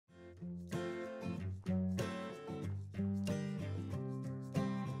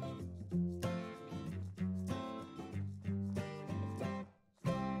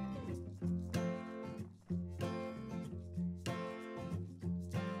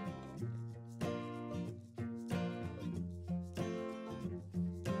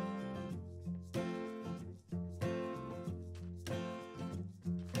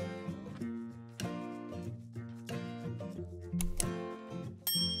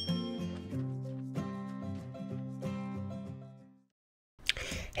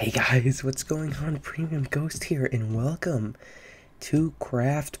Hey guys, what's going on? Premium Ghost here, and welcome to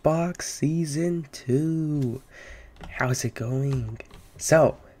Craftbox Season 2. How's it going?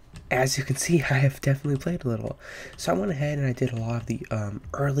 So, as you can see, I have definitely played a little. So I went ahead and I did a lot of the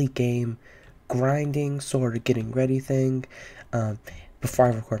early game grinding, sort of getting ready thing, before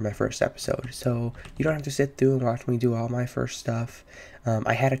I record my first episode. So you don't have to sit through and watch me do all my first stuff.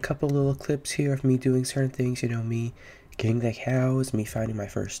 I had a couple little clips here of me doing certain things, me getting the cows, me finding my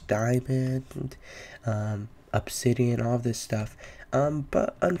first diamond, obsidian, all this stuff.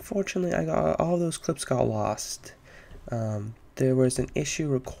 But unfortunately, all those clips got lost. There was an issue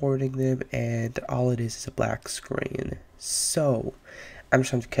recording them, and all it is a black screen. So I'm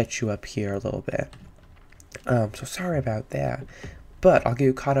just going to catch you up here a little bit. So sorry about that, but I'll get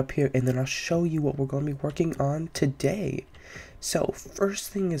you caught up here, and then I'll show you what we're going to be working on today. So first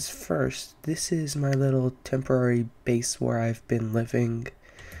thing is first, this is my little temporary base where I've been living.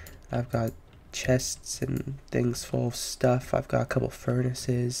 I've got chests and things full of stuff. I've got a couple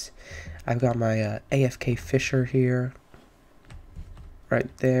furnaces. I've got my AFK fisher here,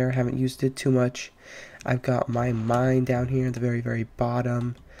 right there. Haven't used it too much. I've got my mine down here at the very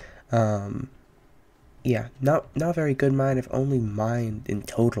bottom. Yeah, not very good mine. I've only mined in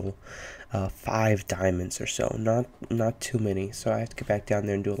total 5 diamonds or so, not too many. So I have to get back down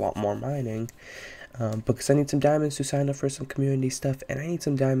there and do a lot more mining, because I need some diamonds to sign up for some community stuff, and I need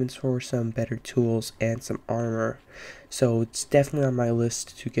some diamonds for some better tools and some armor. So it's definitely on my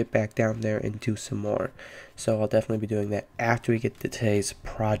list to get back down there and do some more. So I'll definitely be doing that after we get today's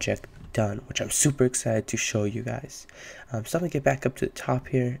project done, which I'm super excited to show you guys. So I'm gonna get back up to the top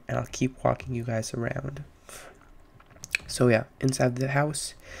here, and I'll keep walking you guys around. So yeah, inside the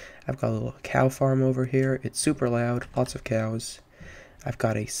house, I've got a little cow farm over here. It's super loud, lots of cows. I've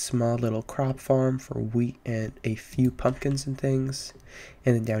got a small little crop farm for wheat and a few pumpkins and things.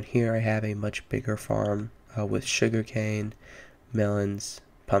 And then down here I have a much bigger farm with sugarcane, melons,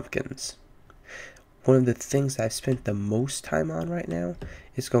 pumpkins. One of the things I've spent the most time on right now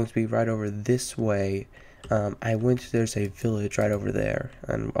is going to be right over this way. There's a village right over there,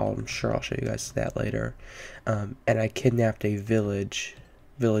 and I'm sure I'll show you guys that later. And I kidnapped a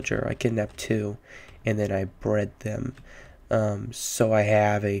villager. I kidnapped 2, and then I bred them. So I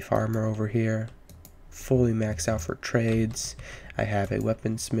have a farmer over here, fully maxed out for trades. I have a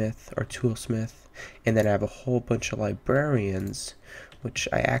weaponsmith or toolsmith, and then I have a whole bunch of librarians, which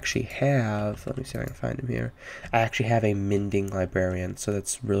I actually have. Let me see if I can find him here. I actually have a mending librarian, so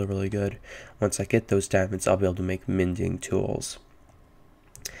that's really good. Once I get those diamonds, I'll be able to make mending tools.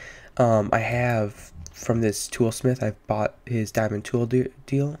 I have, from this toolsmith, I've bought his diamond tool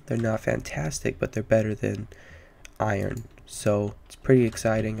deal. They're not fantastic, but they're better than iron, so it's pretty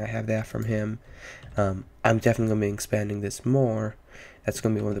exciting. I have that from him. I'm definitely going to be expanding this more. That's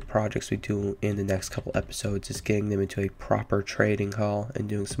going to be one of the projects we do in the next couple episodes, is getting them into a proper trading hall and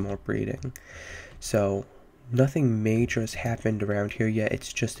doing some more breeding. So nothing major has happened around here yet.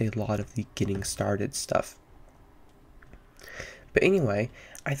 It's just a lot of the getting started stuff. But anyway,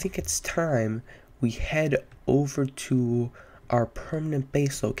 I think it's time we head over to our permanent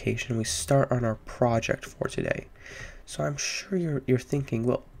base location. We start on our project for today. So I'm sure you're thinking,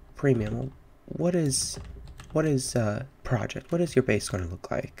 well, Premium, what is project? What is your base going to look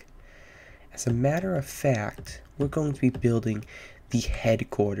like? As a matter of fact, we're going to be building the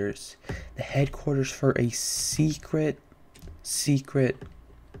headquarters for a secret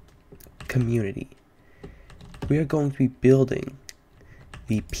community. We are going to be building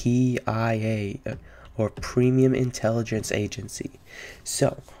the PIA, or Premium Intelligence Agency.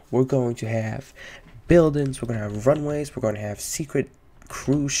 So we're going to have buildings, we're going to have runways, we're going to have secret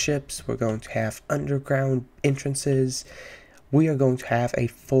cruise ships, we're going to have underground entrances. We are going to have a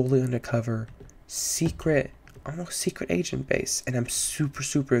fully undercover almost secret agent base, and I'm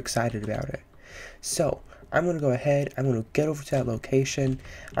super excited about it. So I'm going to go ahead, I'm going to get over to that location.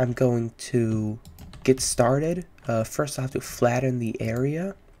 I'm going to get started. First I'll have to flatten the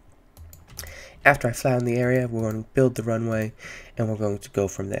area. After I flatten the area, we're going to build the runway, and we're going to go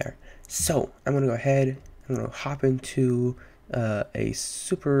from there. So I'm going to go ahead, I'm going to hop into a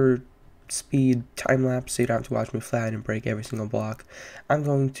super speed time lapse, so you don't have to watch me flatten and break every single block. I'm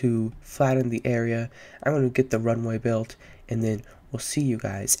going to flatten the area, I'm going to get the runway built, and then we'll see you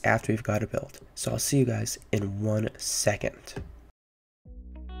guys after we've got it built. So I'll see you guys in 1 second.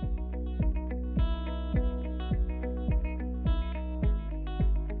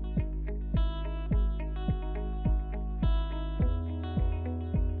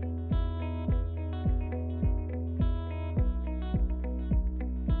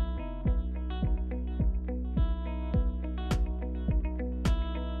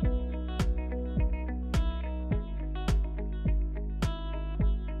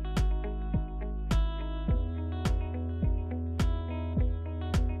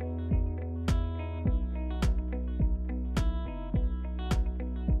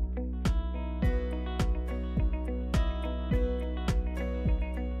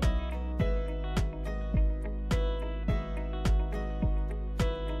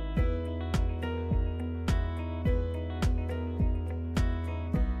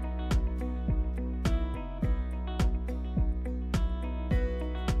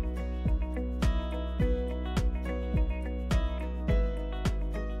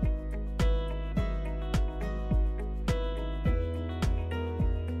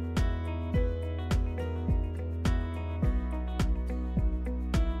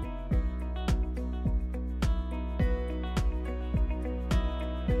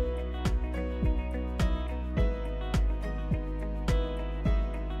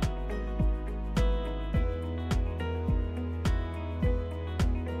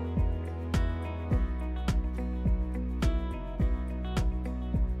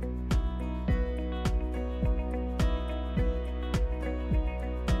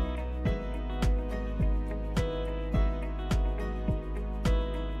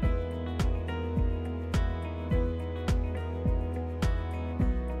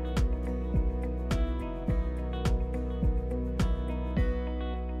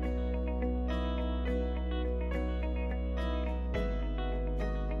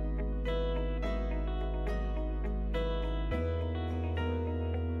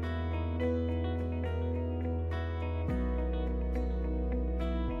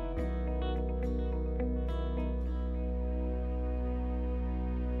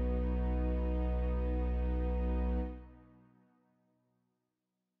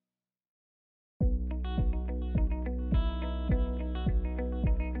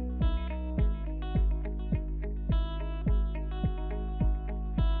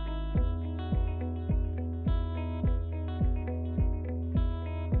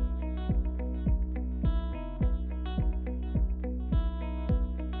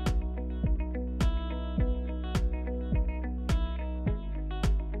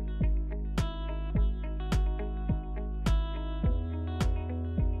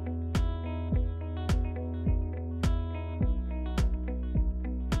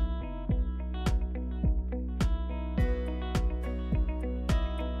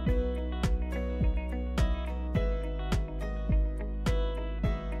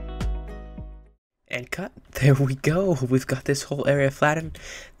 And cut. There we go. We've got this whole area flattened.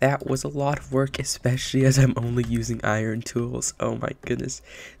 That was a lot of work, especially as I'm only using iron tools. Oh my goodness.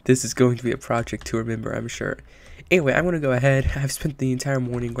 This is going to be a project to remember, I'm sure. Anyway, I'm going to go ahead. I've spent the entire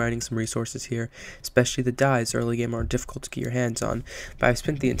morning grinding some resources here, especially the dyes. Early game are difficult to get your hands on, but I've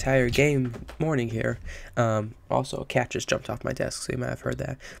spent the entire morning here. Also, a cat just jumped off my desk, so you might have heard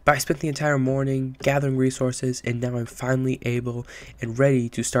that. But I spent the entire morning gathering resources, and now I'm finally able and ready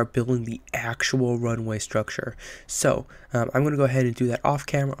to start building the actual runway structure. So, I'm going to go ahead and do that off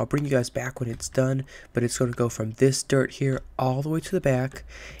camera. I'll bring you guys back when it's done, but it's going to go from this dirt here all the way to the back.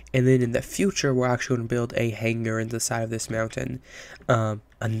 And then in the future, we're actually going to build a hangar in the side of this mountain.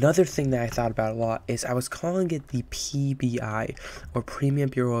 Another thing that I thought about a lot is I was calling it the PBI, or Premium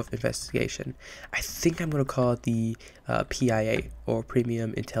Bureau of Investigation. I think I'm going to call it the PIA, or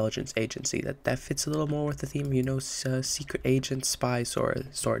Premium Intelligence Agency. That fits a little more with the theme, you know, secret agent, spy sort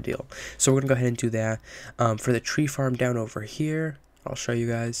of deal. So we're going to go ahead and do that. For the tree farm down over here, I'll show you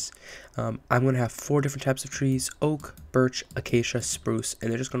guys. I'm going to have 4 different types of trees: oak, birch, acacia, spruce, and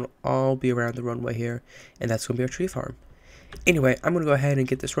they're just going to all be around the runway here, and that's going to be our tree farm. Anyway, I'm going to go ahead and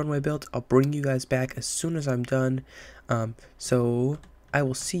get this runway built. I'll bring you guys back as soon as I'm done. So I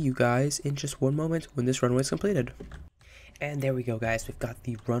will see you guys in just one moment when this runway is completed. And there we go, guys. We've got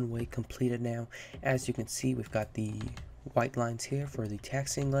the runway completed now. As you can see, we've got the white lines here for the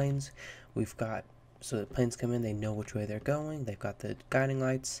taxiing lanes. We've got, so the planes come in, they know which way they're going. They've got the guiding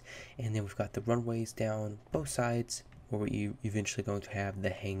lights, and then we've got the runways down both sides, where you eventually going to have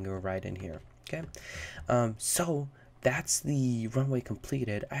the hangar right in here. Okay, so that's the runway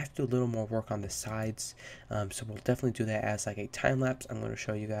completed. I have to do a little more work on the sides, so we'll definitely do that as like a time lapse. I'm going to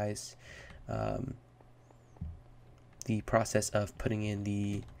show you guys the process of putting in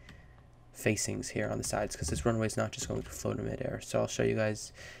the facings here on the sides, because this runway is not just going to float in midair. So I'll show you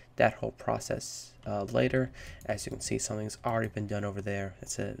guys that whole process later. As you can see, something's already been done over there.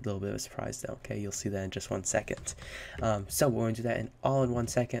 It's a little bit of a surprise though. Okay, you'll see that in just 1 second. So we're going to do that all in 1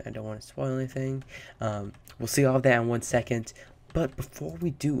 second. I don't want to spoil anything. We'll see all of that in 1 second. But before we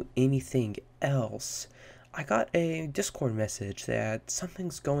do anything else, I got a Discord message that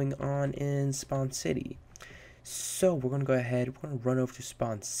something's going on in Spawn City. So we're going to go ahead, we're going to run over to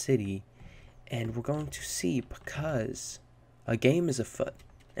Spawn City, and we're going to see, because a game is afoot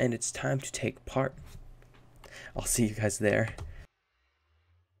and it's time to take part. I'll see you guys there.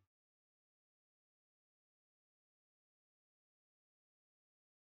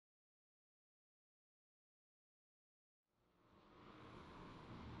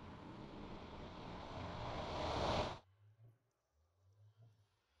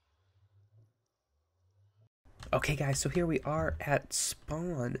 Okay guys, so here we are at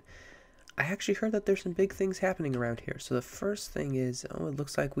Spawn. I actually heard that there's some big things happening around here. So the first thing is, oh, it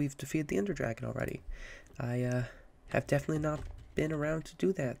looks like we've defeated the Ender Dragon already. I have definitely not been around to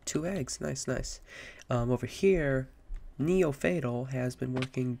do that. 2 eggs, nice, nice. Over here, Neo Fatal has been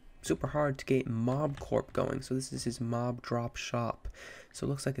working super hard to get Mob Corp going. So this is his mob drop shop. So it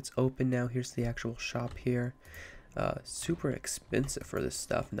looks like it's open now. Here's the actual shop here. Super expensive for this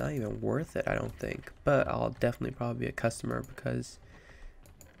stuff. Not even worth it, I don't think. But I'll definitely probably be a customer because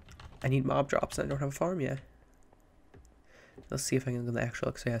I need mob drops and I don't have a farm yet. Let's see if I can get the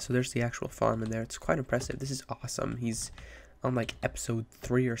actual, so yeah, so there's the actual farm in there. It's quite impressive. This is awesome. He's on like episode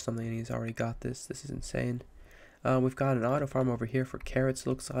 3 or something and he's already got this. This is insane. We've got an auto farm over here for carrots,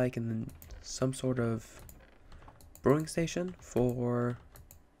 looks like, and then some sort of brewing station for,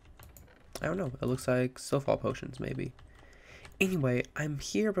 I don't know, it looks like snowfall potions maybe. Anyway, I'm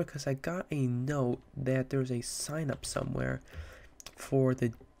here because I got a note that there's a sign up somewhere for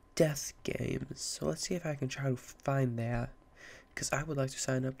the death games. So let's see if I can try to find that, because I would like to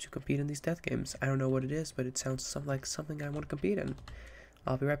sign up to compete in these death games. I don't know what it is, but it sounds like something I want to compete in.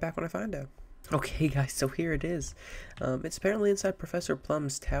 I'll be right back when I find out. Okay guys, so here it is. It's apparently inside Professor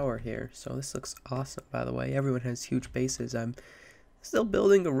Plum's tower here. So this looks awesome, by the way. Everyone has huge bases. I'm still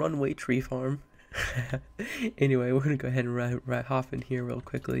building a runway tree farm. Anyway, we're going to go ahead and hop in here real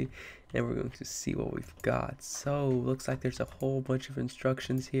quickly, and we're going to see what we've got. So looks like there's a whole bunch of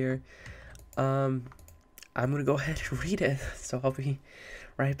instructions here. I'm going to go ahead and read it. So I'll be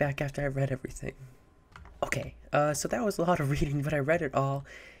right back after I've read everything. Okay, so that was a lot of reading, but I read it all.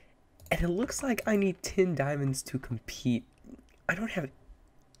 And it looks like I need 10 diamonds to compete. I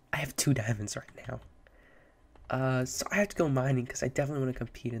have 2 diamonds right now. So I have to go mining because I definitely want to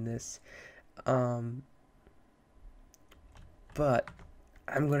compete in this. But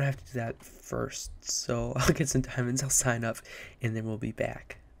I'm going to have to do that first. So I'll get some diamonds, I'll sign up, and then we'll be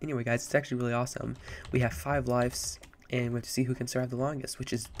back. Anyway, guys, it's actually really awesome. We have 5 lives, and we have to see who can survive the longest,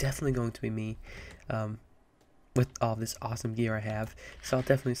 which is definitely going to be me. With all this awesome gear I have, so I'll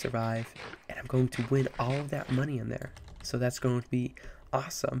definitely survive, and I'm going to win all of that money in there. So that's going to be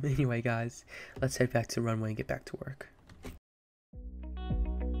awesome. Anyway, guys, let's head back to runway and get back to work.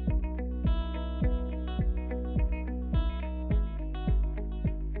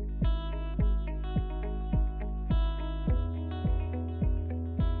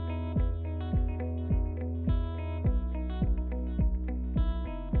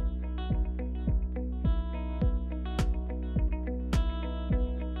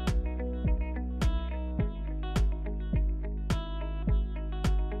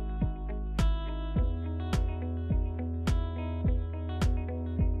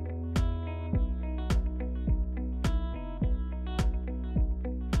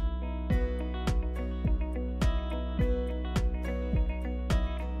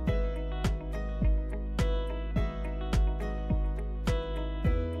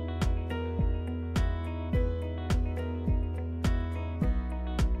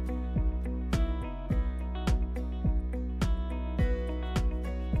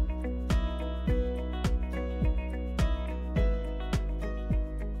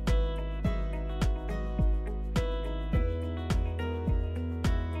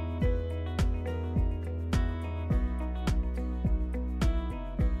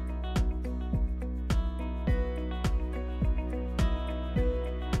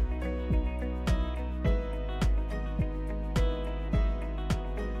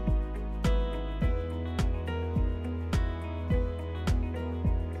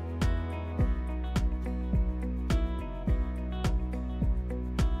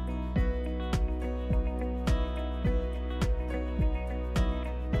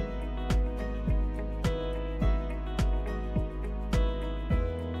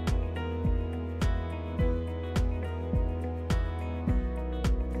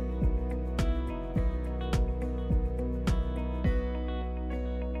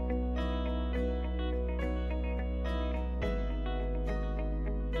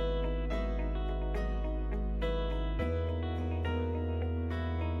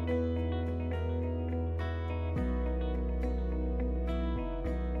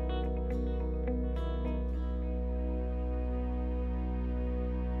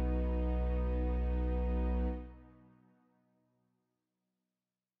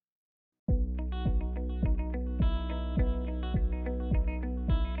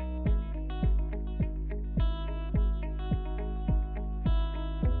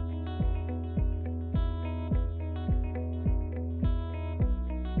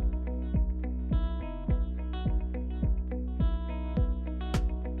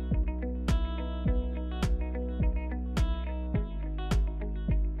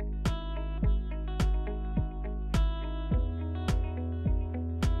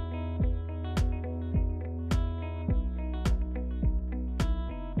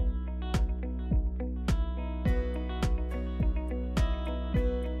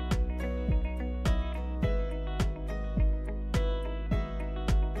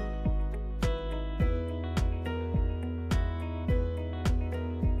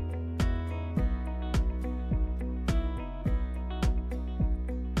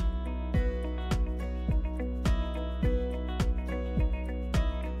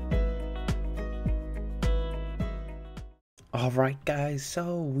 Alright, guys,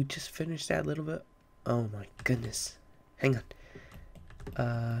 so we just finished that little bit. Oh my goodness. Hang on.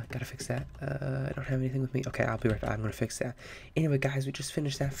 Gotta fix that. I don't have anything with me. Okay, I'll be right back. I'm gonna fix that. Anyway, guys, we just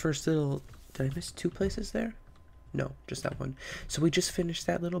finished that first little... Did I miss 2 places there? No, just that one. So we just finished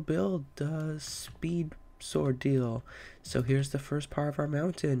that little build, speed sword deal. So here's the first part of our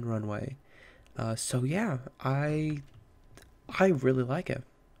mountain runway. So yeah, I really like it.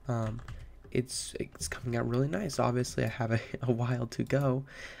 It's coming out really nice. Obviously, I have a while to go.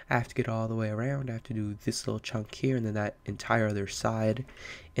 I have to get all the way around. I have to do this little chunk here, and then that entire other side,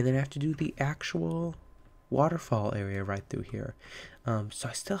 and then I have to do the actual waterfall area right through here. So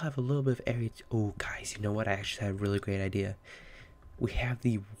I still have a little bit of area. Oh, guys, you know what? I actually had a really great idea. We have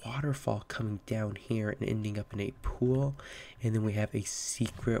the waterfall coming down here and ending up in a pool, and then we have a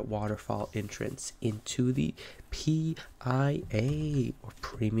secret waterfall entrance into the PIA, or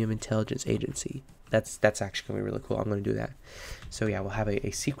Premium Intelligence Agency. That's actually gonna be really cool. I'm gonna do that. So yeah, we'll have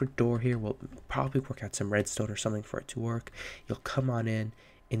a secret door here. We'll probably work out some redstone or something for it to work. You'll come on in,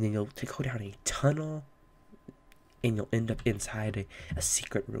 and then you'll go down a tunnel, and you'll end up inside a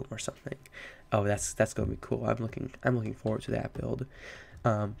secret room or something. Oh, that's gonna be cool. I'm looking forward to that build.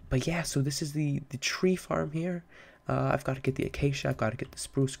 But yeah, so this is the tree farm here. I've got to get the acacia, I've got to get the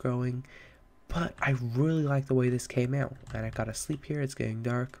spruce growing, But I really like the way this came out, and I gotta sleep here, it's getting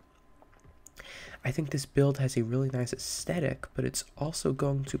dark. I think this build has a really nice aesthetic, but it's also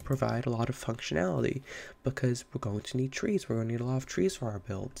going to provide a lot of functionality because we're going to need trees. We're going to need a lot of trees for our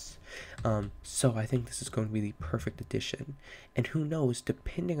builds. So I think this is going to be the perfect addition. And who knows,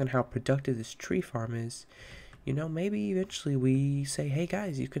 depending on how productive this tree farm is, you know, maybe eventually we say, hey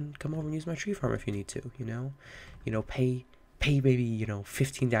guys, you can come over and use my tree farm if you need to, you know, pay maybe,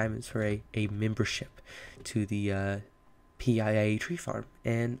 15 diamonds for a membership to the PIA tree farm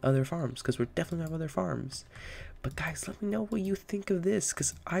and other farms, because we're definitely have other farms. But guys, let me know what you think of this,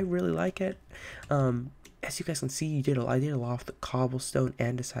 because I really like it. As you guys can see, I did a lot of the cobblestone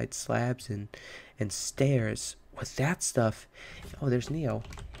andesite slabs and stairs. With that stuff, oh, there's Neo.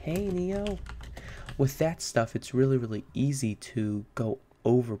 Hey Neo. With that stuff, it's really easy to go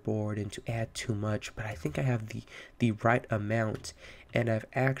overboard and to add too much, but I think I have the right amount, and I've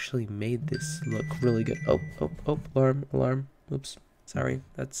actually made this look really good. Oh, alarm. Oops, sorry,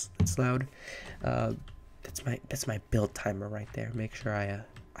 that's loud. That's my build timer right there. Make sure I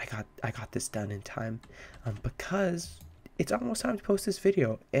got this done in time, because it's almost time to post this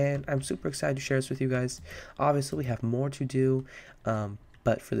video, and I'm super excited to share this with you guys. Obviously, we have more to do,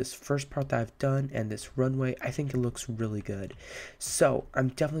 but for this first part that I've done and this runway, I think it looks really good. So I'm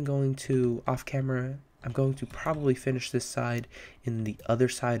definitely going to, off camera, I'm going to probably finish this side in the other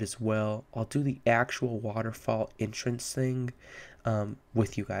side as well. I'll do the actual waterfall entrance thing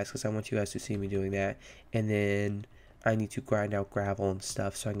with you guys, because I want you guys to see me doing that. And then I need to grind out gravel and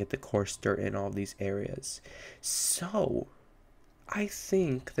stuff so I can get the coarse dirt in all these areas. So I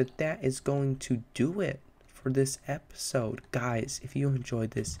think that is going to do it for this episode. Guys, if you enjoyed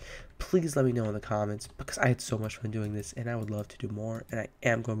this, please let me know in the comments, because I had so much fun doing this and I would love to do more, and I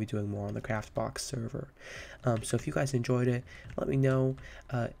am going to be doing more on the Craftbox server. So if you guys enjoyed it, let me know.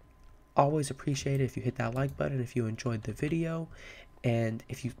 Always appreciate it if you hit that like button if you enjoyed the video, and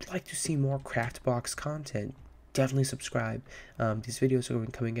if you'd like to see more Craftbox content, definitely subscribe. These videos are going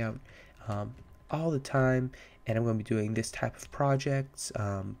to be coming out all the time, and I'm going to be doing this type of projects,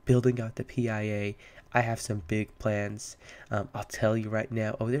 building out the PIA. I have some big plans. I'll tell you right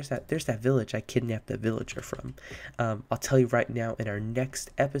now. Oh, there's that village I kidnapped the villager from. I'll tell you right now, in our next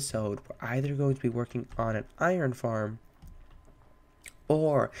episode, we're either going to be working on an iron farm,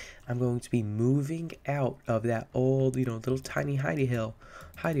 or I'm going to be moving out of that old, little tiny hidey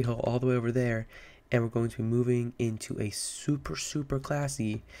hole all the way over there, and we're going to be moving into a super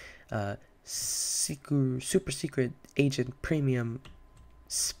classy, super secret agent premium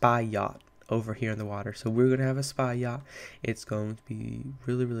spy yacht over here in the water. So we're gonna have a spy yacht. It's going to be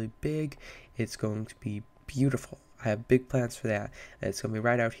really big. It's going to be beautiful. I have big plans for that. And it's gonna be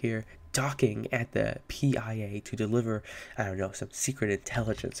right out here docking at the PIA to deliver, I don't know, some secret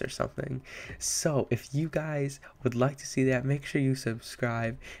intelligence or something. So if you guys would like to see that, make sure you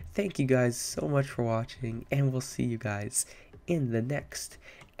subscribe. Thank you guys so much for watching, and we'll see you guys in the next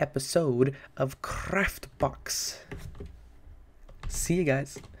episode of Craftbox. See you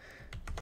guys.